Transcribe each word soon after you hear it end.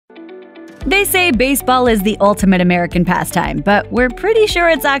They say baseball is the ultimate American pastime, but we're pretty sure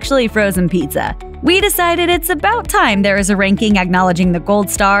it's actually frozen pizza. We decided it's about time there is a ranking acknowledging the gold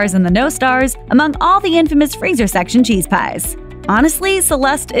stars and the no stars among all the infamous freezer section cheese pies. Honestly,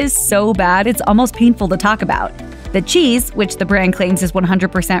 Celeste is so bad it's almost painful to talk about. The cheese, which the brand claims is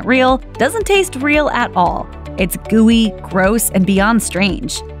 100% real, doesn't taste real at all. It's gooey, gross, and beyond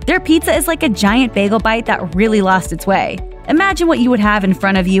strange. Their pizza is like a giant bagel bite that really lost its way. Imagine what you would have in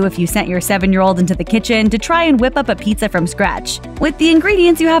front of you if you sent your 7-year-old into the kitchen to try and whip up a pizza from scratch, with the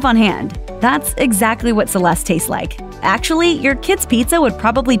ingredients you have on hand. That's exactly what Celeste tastes like. Actually, your kid's pizza would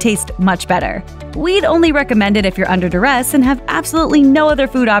probably taste much better. We'd only recommend it if you're under duress and have absolutely no other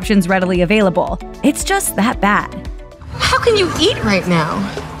food options readily available. It's just that bad. How can you eat right now?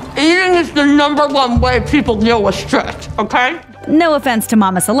 Eating is the #1 way people deal with stress, okay? No offense to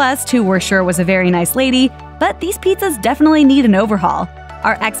Mama Celeste, who we're sure was a very nice lady, but these pizzas definitely need an overhaul.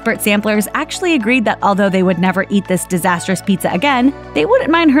 Our expert samplers actually agreed that although they would never eat this disastrous pizza again, they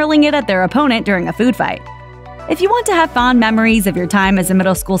wouldn't mind hurling it at their opponent during a food fight. If you want to have fond memories of your time as a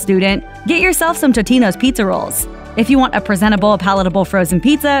middle school student, get yourself some Totino's pizza rolls. If you want a presentable, palatable frozen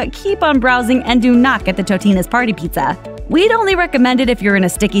pizza, keep on browsing and do not get the Totino's Party Pizza. We'd only recommend it if you're in a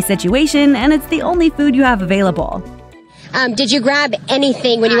sticky situation and it's the only food you have available. Did you grab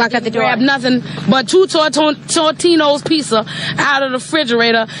anything when you walked out the door? I grabbed nothing but 2 Totino's pizza out of the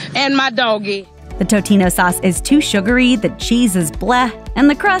refrigerator and my doggy. The Totino sauce is too sugary, the cheese is bleh, and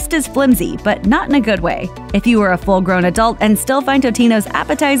the crust is flimsy, but not in a good way. If you are a full-grown adult and still find Totino's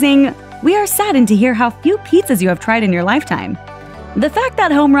appetizing, we are saddened to hear how few pizzas you have tried in your lifetime. The fact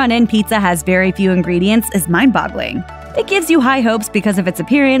that Home Run Inn Pizza has very few ingredients is mind-boggling. It gives you high hopes because of its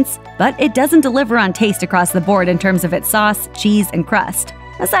appearance, but it doesn't deliver on taste across the board in terms of its sauce, cheese, and crust.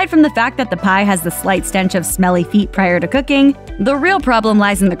 Aside from the fact that the pie has the slight stench of smelly feet prior to cooking, the real problem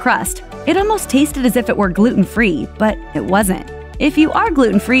lies in the crust. It almost tasted as if it were gluten-free, but it wasn't. If you are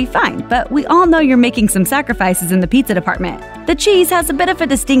gluten-free, fine, but we all know you're making some sacrifices in the pizza department. The cheese has a bit of a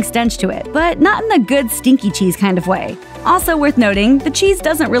distinct stench to it, but not in the good stinky cheese kind of way. Also worth noting, the cheese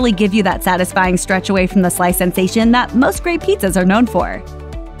doesn't really give you that satisfying stretch away from the slice sensation that most great pizzas are known for.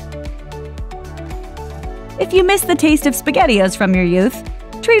 If you miss the taste of SpaghettiOs from your youth,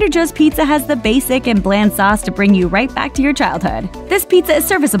 Trader Joe's Pizza has the basic and bland sauce to bring you right back to your childhood. This pizza is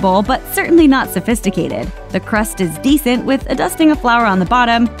serviceable, but certainly not sophisticated. The crust is decent, with a dusting of flour on the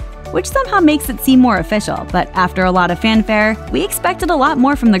bottom, which somehow makes it seem more official, but after a lot of fanfare, we expected a lot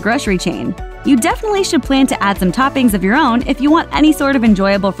more from the grocery chain. You definitely should plan to add some toppings of your own if you want any sort of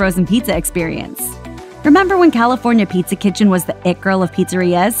enjoyable frozen pizza experience. Remember when California Pizza Kitchen was the it girl of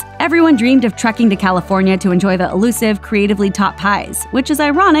pizzerias? Everyone dreamed of trekking to California to enjoy the elusive, creatively topped pies, which is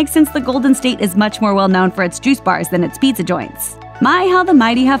ironic since the Golden State is much more well known for its juice bars than its pizza joints. My, how the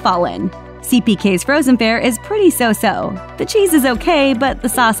mighty have fallen. CPK's frozen fare is pretty so-so. The cheese is okay, but the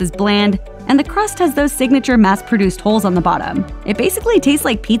sauce is bland, and the crust has those signature mass-produced holes on the bottom. It basically tastes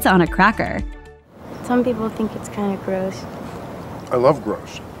like pizza on a cracker. Some people think it's kind of gross. I love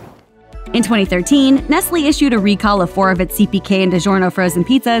gross. In 2013, Nestle issued a recall of 4 of its CPK and DiGiorno frozen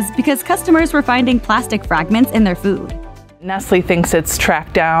pizzas because customers were finding plastic fragments in their food. Nestle thinks it's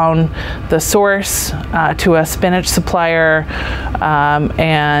tracked down the source to a spinach supplier,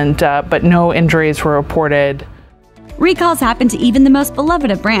 but no injuries were reported. Recalls happen to even the most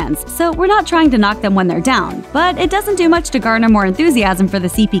beloved of brands, so we're not trying to knock them when they're down, but it doesn't do much to garner more enthusiasm for the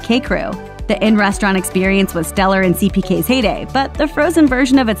CPK crew. The in-restaurant experience was stellar in CPK's heyday, but the frozen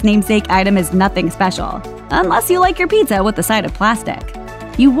version of its namesake item is nothing special, unless you like your pizza with a side of plastic.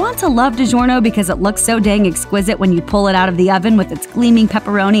 You want to love DiGiorno because it looks so dang exquisite when you pull it out of the oven with its gleaming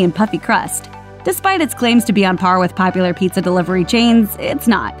pepperoni and puffy crust. Despite its claims to be on par with popular pizza delivery chains, it's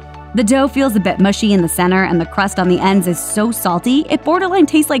not. The dough feels a bit mushy in the center and the crust on the ends is so salty it borderline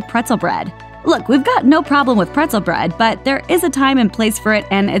tastes like pretzel bread. Look, we've got no problem with pretzel bread, but there is a time and place for it,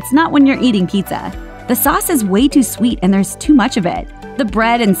 and it's not when you're eating pizza. The sauce is way too sweet and there's too much of it. The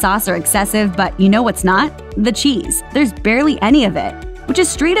bread and sauce are excessive, but you know what's not? The cheese. There's barely any of it, which is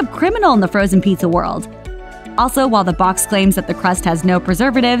straight up criminal in the frozen pizza world. Also, while the box claims that the crust has no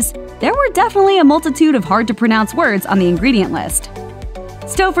preservatives, there were definitely a multitude of hard-to-pronounce words on the ingredient list.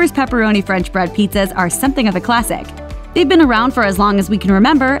 Stouffer's pepperoni French bread pizzas are something of a classic. They've been around for as long as we can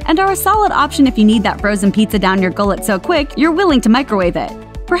remember and are a solid option if you need that frozen pizza down your gullet so quick you're willing to microwave it.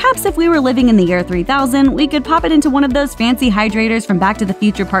 Perhaps if we were living in the year 3000, we could pop it into one of those fancy hydrators from Back to the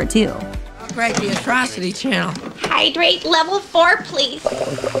Future Part 2. Right, the Atrocity Channel. Hydrate level 4, please.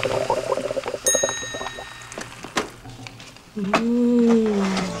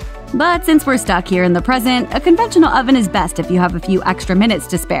 But since we're stuck here in the present, a conventional oven is best if you have a few extra minutes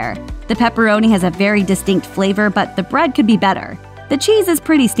to spare. The pepperoni has a very distinct flavor, but the bread could be better. The cheese is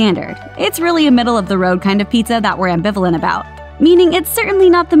pretty standard. It's really a middle-of-the-road kind of pizza that we're ambivalent about. Meaning it's certainly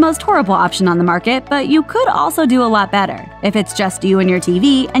not the most horrible option on the market, but you could also do a lot better. If it's just you and your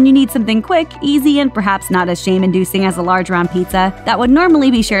TV, and you need something quick, easy, and perhaps not as shame-inducing as a large round pizza that would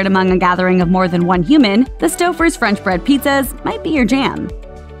normally be shared among a gathering of more than one human, the Stouffer's French bread pizzas might be your jam.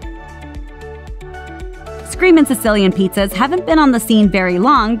 Screamin Sicilian pizzas haven't been on the scene very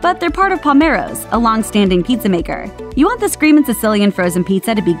long, but they're part of Palmero's, a long-standing pizza maker. You want the Screamin Sicilian frozen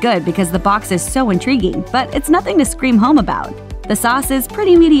pizza to be good because the box is so intriguing, but it's nothing to scream home about. The sauce is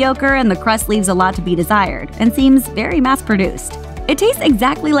pretty mediocre and the crust leaves a lot to be desired, and seems very mass-produced. It tastes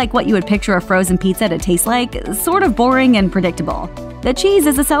exactly like what you would picture a frozen pizza to taste like, sort of boring and predictable. The cheese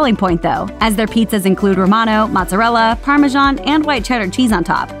is a selling point though, as their pizzas include Romano, mozzarella, Parmesan, and white cheddar cheese on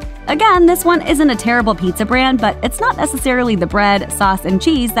top. Again, this one isn't a terrible pizza brand, but it's not necessarily the bread, sauce, and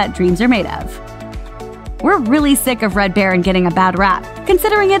cheese that dreams are made of. We're really sick of Red Baron getting a bad rap.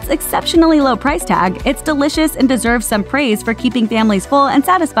 Considering its exceptionally low price tag, it's delicious and deserves some praise for keeping families full and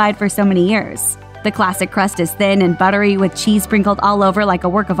satisfied for so many years. The classic crust is thin and buttery with cheese sprinkled all over like a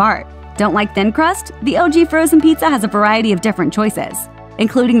work of art. Don't like thin crust? The OG frozen pizza has a variety of different choices,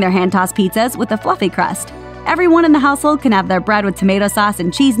 including their hand-tossed pizzas with a fluffy crust. Everyone in the household can have their bread with tomato sauce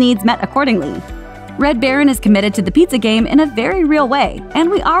and cheese needs met accordingly. Red Baron is committed to the pizza game in a very real way,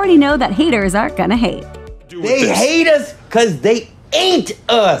 and we already know that haters are gonna hate. They hate us because they ain't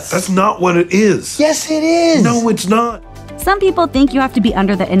us. That's not what it is. Yes, it is. No, it's not. Some people think you have to be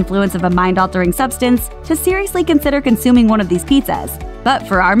under the influence of a mind-altering substance to seriously consider consuming one of these pizzas. But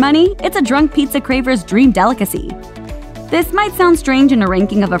for our money, it's a drunk pizza craver's dream delicacy. This might sound strange in a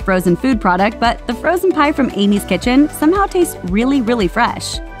ranking of a frozen food product, but the frozen pie from Amy's Kitchen somehow tastes really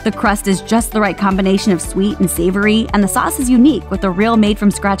fresh. The crust is just the right combination of sweet and savory, and the sauce is unique with a real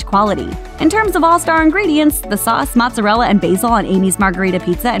made-from-scratch quality. In terms of all-star ingredients, the sauce, mozzarella, and basil on Amy's Margarita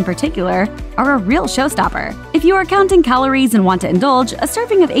Pizza in particular are a real showstopper. If you are counting calories and want to indulge, a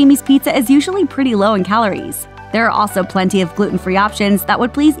serving of Amy's Pizza is usually pretty low in calories. There are also plenty of gluten-free options that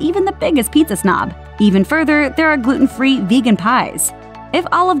would please even the biggest pizza snob. Even further, there are gluten-free vegan pies. If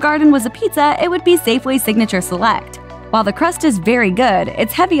Olive Garden was a pizza, it would be Safeway's Signature Select. While the crust is very good,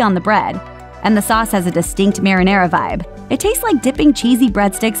 it's heavy on the bread, and the sauce has a distinct marinara vibe. It tastes like dipping cheesy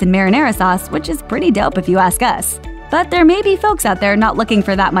breadsticks in marinara sauce, which is pretty dope if you ask us. But there may be folks out there not looking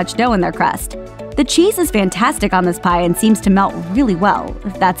for that much dough in their crust. The cheese is fantastic on this pie and seems to melt really well,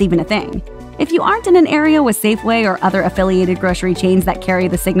 if that's even a thing. If you aren't in an area with Safeway or other affiliated grocery chains that carry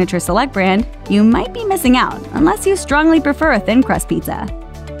the Signature Select brand, you might be missing out, unless you strongly prefer a thin crust pizza.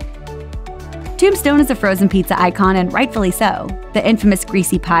 Tombstone is a frozen pizza icon, and rightfully so. The infamous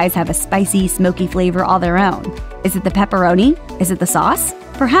greasy pies have a spicy, smoky flavor all their own. Is it the pepperoni? Is it the sauce?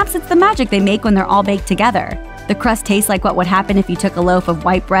 Perhaps it's the magic they make when they're all baked together. The crust tastes like what would happen if you took a loaf of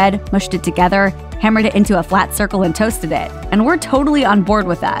white bread, mushed it together, hammered it into a flat circle, and toasted it. And we're totally on board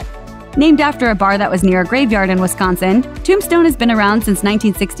with that. Named after a bar that was near a graveyard in Wisconsin, Tombstone has been around since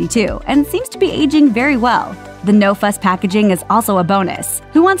 1962 and seems to be aging very well. The no-fuss packaging is also a bonus.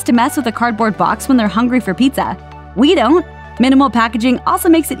 Who wants to mess with a cardboard box when they're hungry for pizza? We don't! Minimal packaging also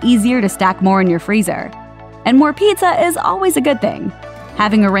makes it easier to stack more in your freezer. And more pizza is always a good thing.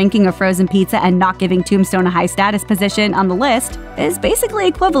 Having a ranking of frozen pizza and not giving Tombstone a high status position on the list is basically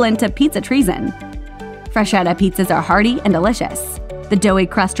equivalent to pizza treason. Freshetta pizzas are hearty and delicious. The doughy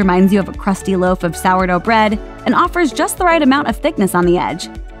crust reminds you of a crusty loaf of sourdough bread and offers just the right amount of thickness on the edge.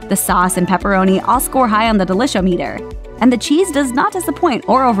 The sauce and pepperoni all score high on the Delishometer, and the cheese does not disappoint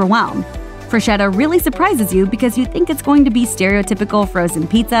or overwhelm. Freshetta really surprises you because you think it's going to be stereotypical frozen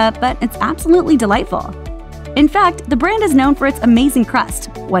pizza, but it's absolutely delightful. In fact, the brand is known for its amazing crust.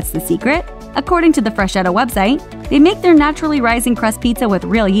 What's the secret? According to the Freshetta website, they make their naturally rising crust pizza with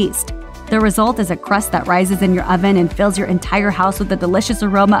real yeast. The result is a crust that rises in your oven and fills your entire house with the delicious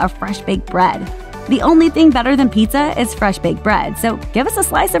aroma of fresh-baked bread. The only thing better than pizza is fresh-baked bread, so give us a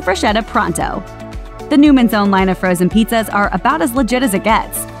slice of Freshetta pronto. The Newman's Own line of frozen pizzas are about as legit as it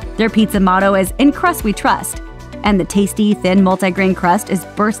gets. Their pizza motto is "In crust we trust," and the tasty, thin multigrain crust is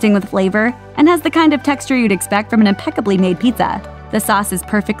bursting with flavor and has the kind of texture you'd expect from an impeccably made pizza. The sauce is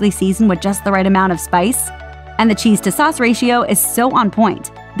perfectly seasoned with just the right amount of spice, and the cheese-to-sauce ratio is so on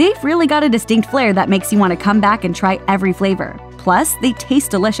point. They've really got a distinct flair that makes you want to come back and try every flavor. Plus, they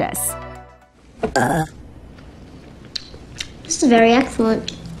taste delicious. This is very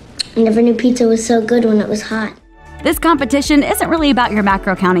excellent. I never knew pizza was so good when it was hot. This competition isn't really about your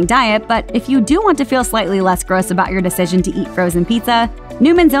macro counting diet, but if you do want to feel slightly less gross about your decision to eat frozen pizza,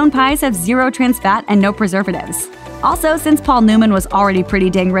 Newman's Own pies have 0 trans fat and no preservatives. Also, since Paul Newman was already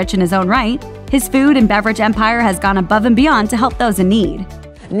pretty dang rich in his own right, his food and beverage empire has gone above and beyond to help those in need.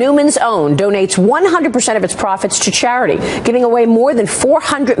 Newman's Own donates 100% of its profits to charity, giving away more than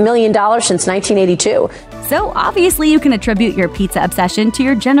 $400 million since 1982. So obviously you can attribute your pizza obsession to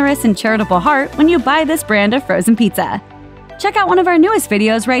your generous and charitable heart when you buy this brand of frozen pizza. Check out one of our newest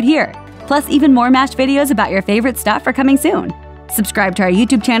videos right here. Plus, even more MASH videos about your favorite stuff are coming soon. Subscribe to our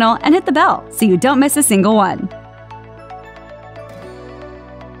YouTube channel and hit the bell so you don't miss a single one.